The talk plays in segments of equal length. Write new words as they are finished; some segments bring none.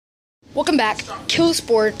Welcome back, Kill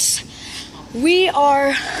Sports. We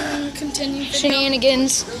are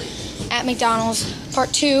shenanigans at McDonald's,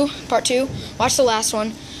 part two. Watch the last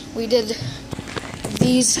one. We did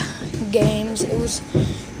these games. It was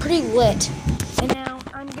pretty lit. And now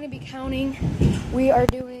I'm gonna be counting. We are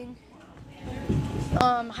doing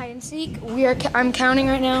hide and seek. I'm counting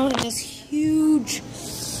right now in this huge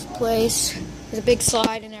place. There's a big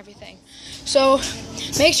slide and everything. So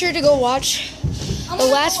make sure to go watch the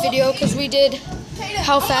last video because we did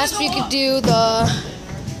how fast we could do the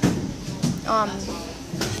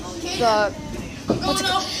what's it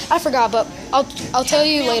called? I forgot, but I'll tell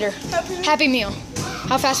you later. Happy Meal.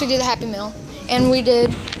 How fast we did the Happy Meal. And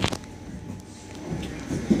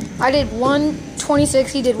I did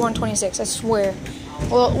 1:26, he did 1:26, I swear.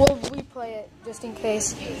 We'll replay it just in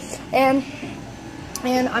case. And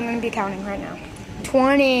I'm gonna be counting right now.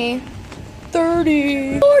 20,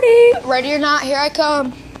 30, 40. Ready or not, here I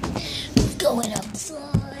come. Going up the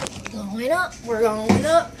slide. Going up. We're going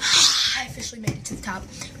up. I officially made it to the top.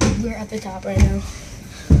 We're at the top right now.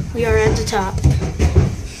 We are at the top.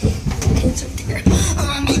 It's right there.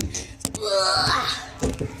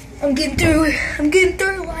 I'm getting through life. I'm getting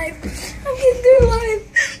through life.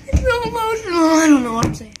 It's so emotional. I don't know what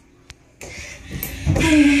I'm saying.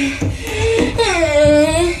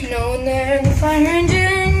 No one there in the fire engine.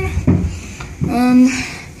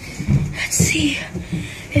 Let's see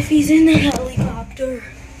if he's in the helicopter.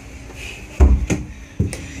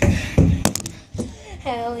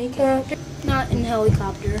 Helicopter. Not in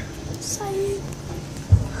helicopter. Sight.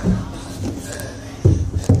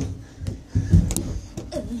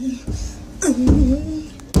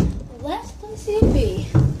 Last place he'd be.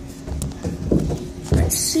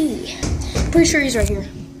 Let's see. Pretty sure he's right here.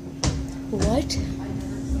 What?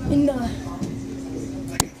 In the...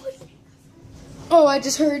 Oh, I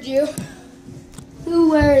just heard you.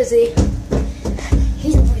 Where is he?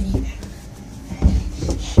 He's over here.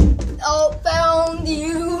 Oh, found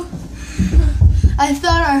you. I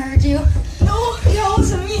thought I heard you. No, it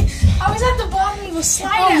wasn't me. I was at the bottom of the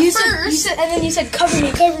slide at first. And then you said, cover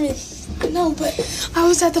me, cover me. No, but I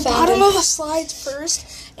was at the bottom of the slides first,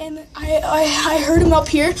 and I heard him up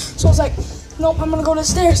here, so I was like, nope, I'm gonna go to the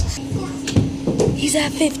stairs. He's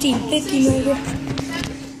at 15 right here.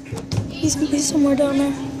 He's somewhere down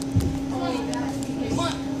there.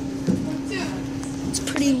 It's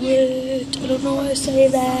pretty lit. I don't know why I say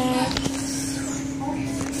that.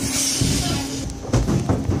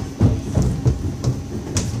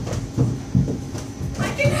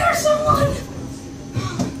 I can hear someone!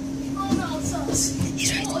 Oh no, it's us.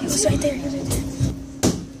 He's right there.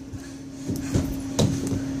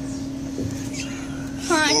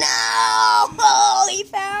 No! Oh, he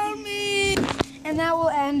found me! And that will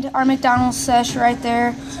end our McDonald's sesh right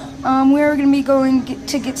there. We're going to be going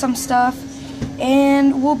to get some stuff.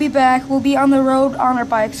 And we'll be back. We'll be on the road on our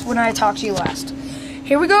bikes when I talk to you last.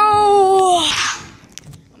 Here we go!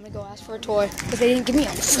 I'm going to go ask for a toy. Because they didn't give me a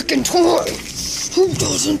freaking toy. Who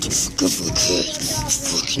doesn't give a kid a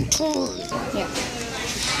freaking toy? Yeah.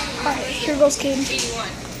 Alright, here goes Caden.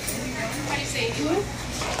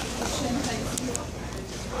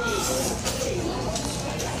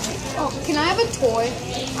 Oh, can I have a toy?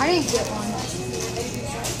 I didn't get one.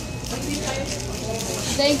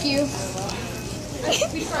 Thank you. They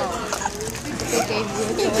gave you a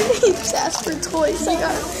toy. He just asked for toys. He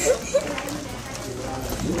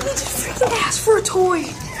just freaking asked for a toy.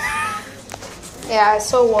 Yeah,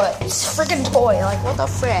 so what? It's a freaking toy. Like, what the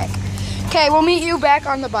frick? Okay, we'll meet you back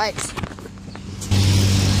on the bikes.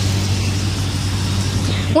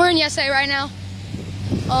 We're in Yes right now.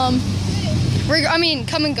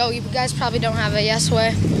 Come and go. You guys probably don't have a Yes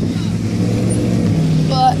Way.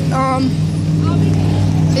 But,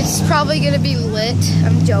 it's probably gonna be lit.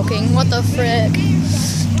 I'm joking. What the frick?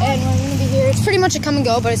 And we're gonna be here. It's pretty much a come and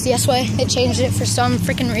go, but it's the Yes Way. They changed it for some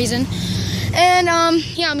freaking reason. And,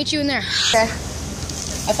 yeah, I'll meet you in there. Okay.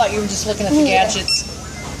 I thought you were just looking at the gadgets.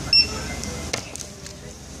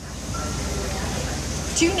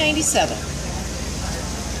 $2.97.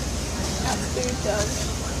 That's food done.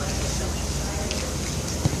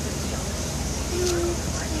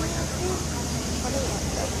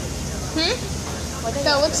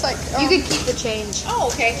 That looks like... You could keep the change. Oh,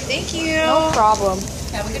 okay. Thank you. No problem.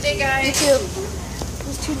 Have a good day, guys. You too. It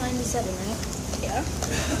was $2.97, right? Yeah.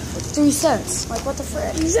 3 cents. Like, what the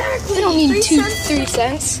frick? Exactly. They don't need 3 3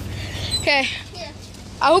 cents. Okay.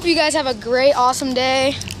 I hope you guys have a great, awesome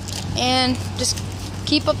day. And just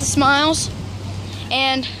keep up the smiles.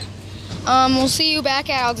 And we'll see you back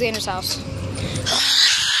at Alexander's house.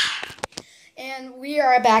 And we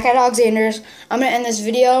are back at Alexander's. I'm going to end this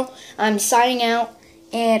video. I'm signing out.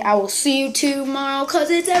 And I will see you tomorrow, because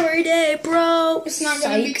it's every day, bro. It's not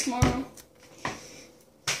gonna be Psych. tomorrow.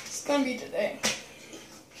 It's gonna be today.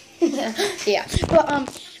 Yeah.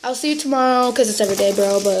 But, I'll see you tomorrow, because it's every day,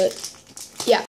 bro. But